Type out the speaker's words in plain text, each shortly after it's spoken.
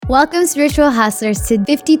Welcome, spiritual hustlers, to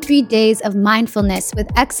 53 Days of Mindfulness with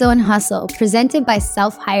Exo and Hustle, presented by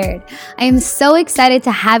Self Hired. I am so excited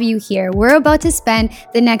to have you here. We're about to spend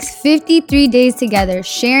the next 53 days together,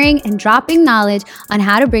 sharing and dropping knowledge on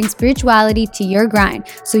how to bring spirituality to your grind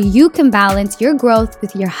so you can balance your growth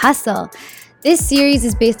with your hustle. This series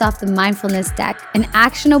is based off the Mindfulness Deck, an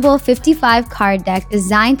actionable 55 card deck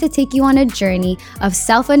designed to take you on a journey of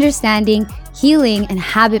self-understanding, healing, and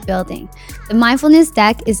habit building. The Mindfulness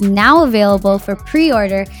Deck is now available for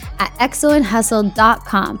pre-order at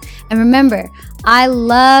exoandhustle.com. And remember, I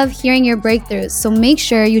love hearing your breakthroughs, so make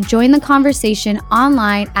sure you join the conversation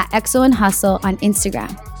online at Exo and Hustle on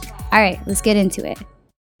Instagram. All right, let's get into it.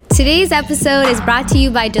 Today's episode is brought to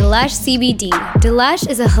you by Delush CBD. Delush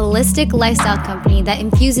is a holistic lifestyle company that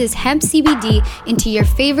infuses hemp CBD into your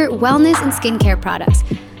favorite wellness and skincare products.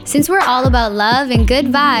 Since we're all about love and good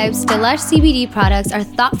vibes, Delush CBD products are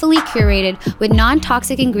thoughtfully curated with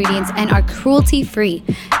non-toxic ingredients and are cruelty-free.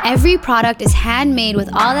 Every product is handmade with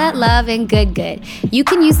all that love and good. You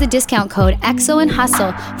can use the discount code EXO and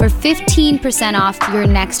Hustle for 15% off your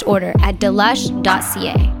next order at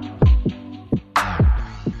delush.ca.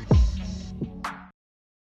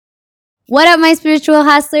 What up, my spiritual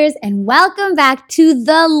hustlers, and welcome back to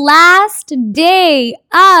the last day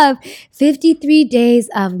of 53 Days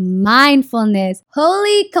of Mindfulness.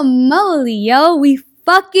 Holy camoli, yo, we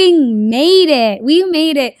fucking made it. We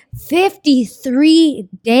made it 53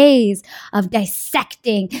 days of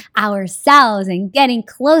dissecting ourselves and getting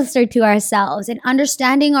closer to ourselves and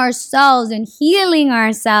understanding ourselves and healing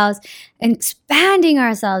ourselves and expanding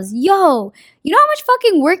ourselves. Yo, you know how much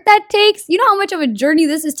fucking work that takes? You know how much of a journey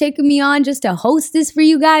this has taken me on just to host this for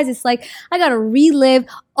you guys? It's like I gotta relive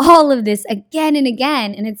all of this again and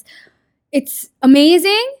again. And it's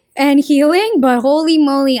amazing and healing, but holy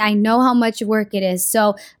moly, I know how much work it is.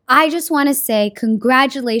 So I just want to say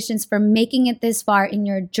congratulations for making it this far in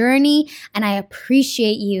your journey, and I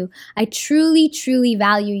appreciate you. I truly, truly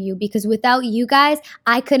value you, because without you guys,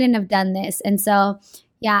 I couldn't have done this. And so,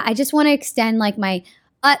 yeah, I just want to extend like my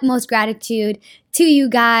utmost gratitude to you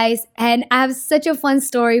guys. And I have such a fun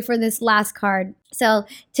story for this last card. So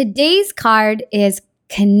today's card is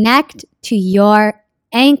Connect to Your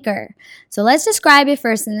Anchor. So let's describe it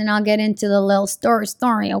first, and then I'll get into the little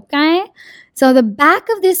story, okay? So the back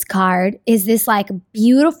of this card is this like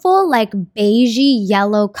beautiful, like beigey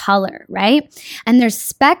yellow color, right? And there's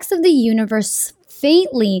specks of the universe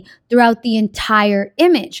faintly throughout the entire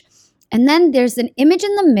image. And then there's an image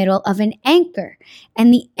in the middle of an anchor,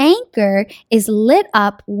 and the anchor is lit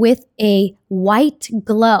up with a white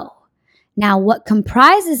glow. Now, what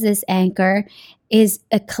comprises this anchor is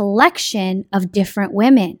a collection of different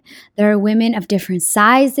women. There are women of different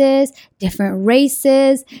sizes, different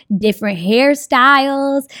races, different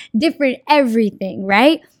hairstyles, different everything,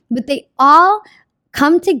 right? But they all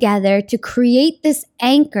come together to create this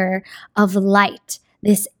anchor of light,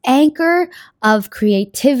 this anchor of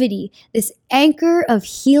creativity, this anchor of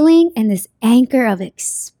healing, and this anchor of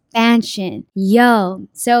expansion. Yo,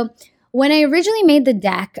 so when I originally made the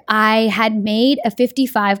deck, I had made a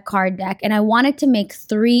 55 card deck, and I wanted to make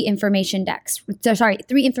three information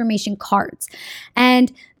cards.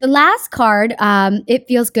 And the last card, It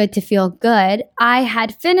Feels Good to Feel Good, I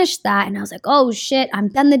had finished that, and I was like, oh shit, I'm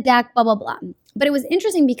done the deck, blah, blah, blah. But it was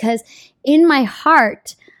interesting because in my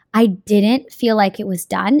heart, I didn't feel like it was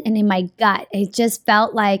done. And in my gut, it just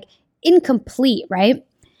felt like incomplete, right?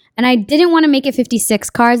 And I didn't want to make it 56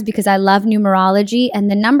 cards because I love numerology,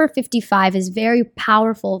 and the number 55 is very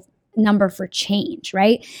powerful number for change,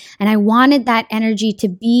 right? And I wanted that energy to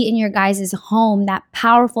be in your guys' home, that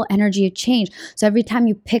powerful energy of change. So every time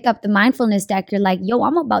you pick up the mindfulness deck, you're like, yo,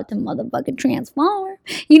 I'm about to motherfucking transform,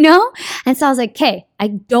 you know? And so I was like, okay, I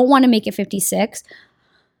don't want to make it 56.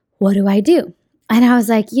 What do I do? And I was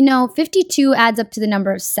like, 52 adds up to the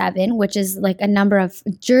number of 7, which is like a number of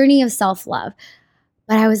journey of self-love.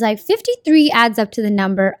 But I was like, 53 adds up to the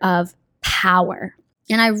number of power.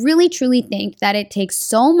 And I really, truly think that it takes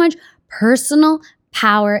so much personal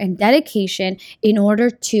power and dedication in order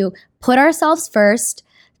to put ourselves first,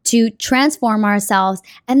 to transform ourselves.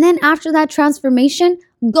 And then after that transformation,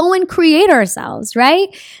 go and create ourselves, right?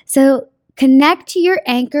 So Connect to Your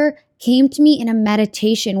Anchor came to me in a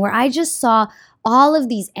meditation where I just saw all of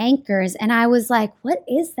these anchors, and I was like, what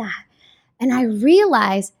is that? And I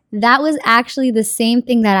realized that was actually the same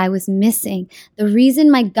thing that I was missing. The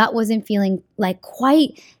reason my gut wasn't feeling like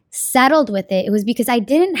quite settled with it was because I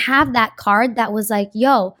didn't have that card that was like,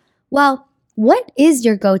 yo, well, what is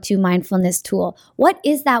your go-to mindfulness tool? What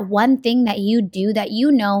is that one thing that you do that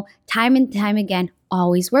you know time and time again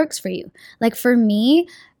always works for you? Like for me,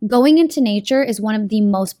 going into nature is one of the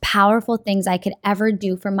most powerful things I could ever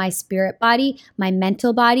do for my spirit body, my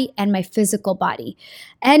mental body, and my physical body.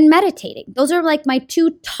 And meditating. Those are like my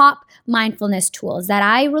two top mindfulness tools that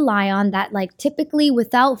I rely on that like typically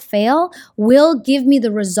without fail will give me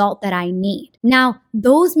the result that I need. Now,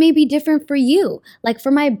 those may be different for you. Like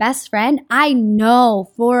for my best friend, I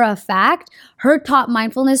know for a fact her top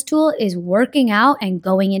mindfulness tool is working out and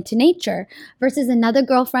going into nature versus another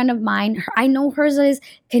girlfriend of mine. I know hers is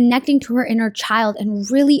connecting to her inner child and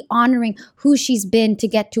really honoring who she's been to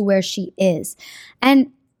get to where she is.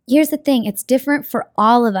 And here's the thing, it's different for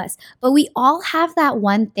all of us, but we all have that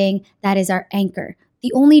one thing that is our anchor.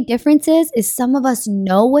 The only difference is some of us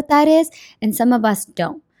know what that is and some of us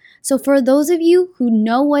don't. So for those of you who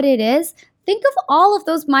know what it is, think of all of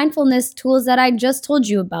those mindfulness tools that I just told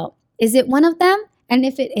you about. Is it one of them? And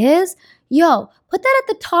if it is, put that at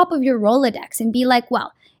the top of your Rolodex and be like,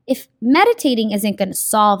 well, if meditating isn't going to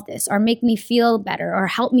solve this or make me feel better or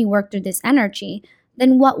help me work through this energy,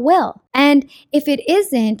 then what will? And if it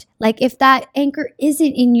isn't, like if that anchor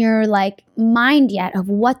isn't in your like mind yet of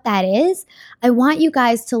what that is, I want you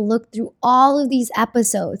guys to look through all of these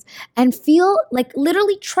episodes and feel like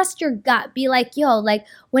literally trust your gut. Be like, like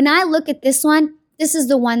when I look at this one, this is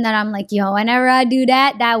the one that I'm like, whenever I do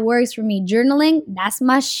that, that works for me. Journaling, that's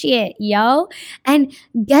my shit, And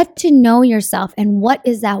get to know yourself and what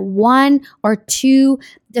is that one or two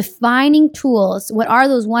defining tools? What are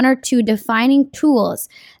those one or two defining tools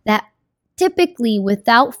that typically,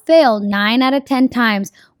 without fail, 9 out of 10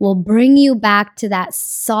 times will bring you back to that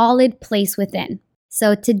solid place within?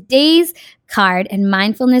 So today's card and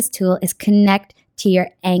mindfulness tool is connect to your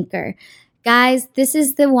anchor. Guys, this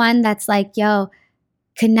is the one that's like,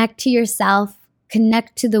 connect to yourself,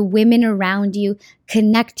 connect to the women around you,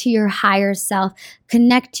 connect to your higher self,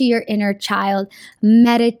 connect to your inner child,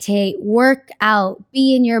 meditate, work out,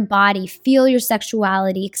 be in your body, feel your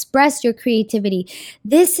sexuality, express your creativity.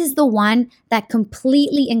 This is the one that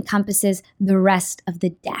completely encompasses the rest of the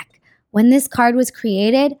deck. When this card was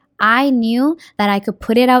created, I knew that I could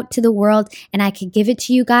put it out to the world and I could give it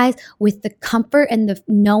to you guys with the comfort and the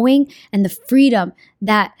knowing and the freedom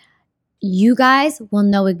that you guys will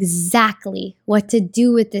know exactly what to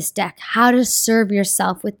do with this deck, how to serve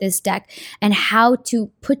yourself with this deck, and how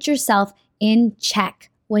to put yourself in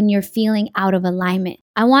check when you're feeling out of alignment.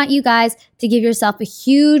 I want you guys to give yourself a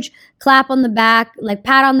huge clap on the back, like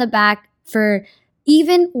pat on the back for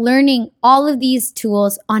even learning all of these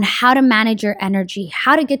tools on how to manage your energy,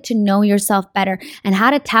 how to get to know yourself better, and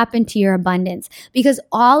how to tap into your abundance. Because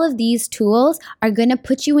all of these tools are going to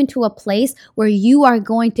put you into a place where you are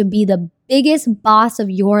going to be the biggest boss of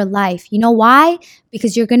your life. You know why?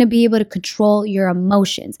 Because you're going to be able to control your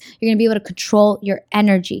emotions. You're going to be able to control your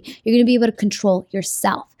energy. You're going to be able to control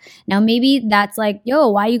yourself. Now, maybe that's like,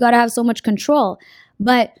 why you got to have so much control?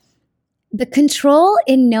 But the control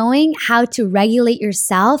in knowing how to regulate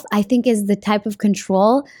yourself, I think, is the type of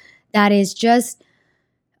control that is just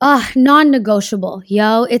non-negotiable,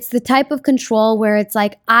 It's the type of control where it's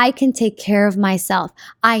like, I can take care of myself.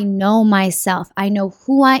 I know myself. I know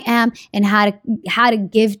who I am and how to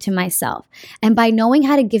give to myself. And by knowing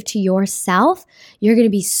how to give to yourself, you're going to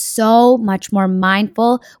be so much more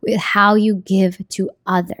mindful with how you give to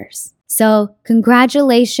others. So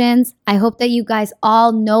congratulations. I hope that you guys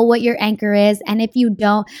all know what your anchor is. And if you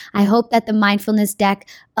don't, I hope that the mindfulness deck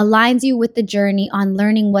aligns you with the journey on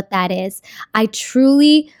learning what that is. I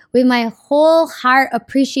truly, with my whole heart,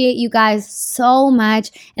 appreciate you guys so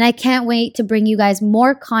much. And I can't wait to bring you guys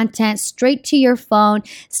more content straight to your phone,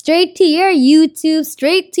 straight to your YouTube,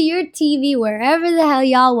 straight to your TV, wherever the hell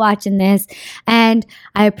y'all watching this. And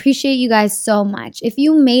I appreciate you guys so much. If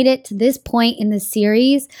you made it to this point in the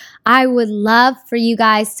series, I would love for you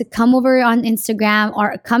guys to come over on Instagram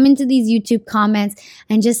or come into these YouTube comments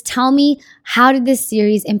and just tell me, how did this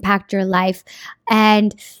series impact your life?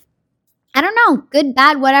 And I don't know, good,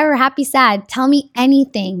 bad, whatever, happy, sad. Tell me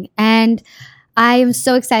anything. And I am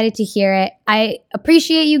so excited to hear it. I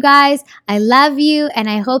appreciate you guys. I love you. And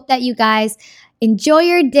I hope that you guys enjoy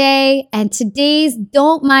your day. And today's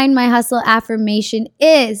Don't Mind My Hustle affirmation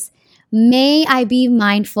is, may I be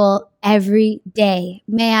mindful every day.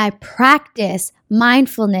 May I practice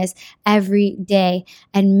mindfulness every day.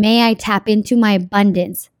 And may I tap into my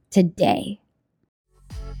abundance today.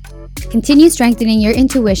 Continue strengthening your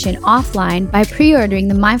intuition offline by pre-ordering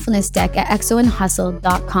the mindfulness deck at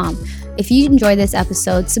xoandhustle.com. If you enjoyed this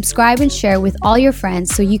episode, subscribe and share with all your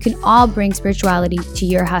friends so you can all bring spirituality to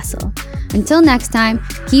your hustle. Until next time,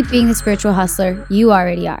 keep being the spiritual hustler you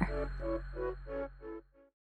already are.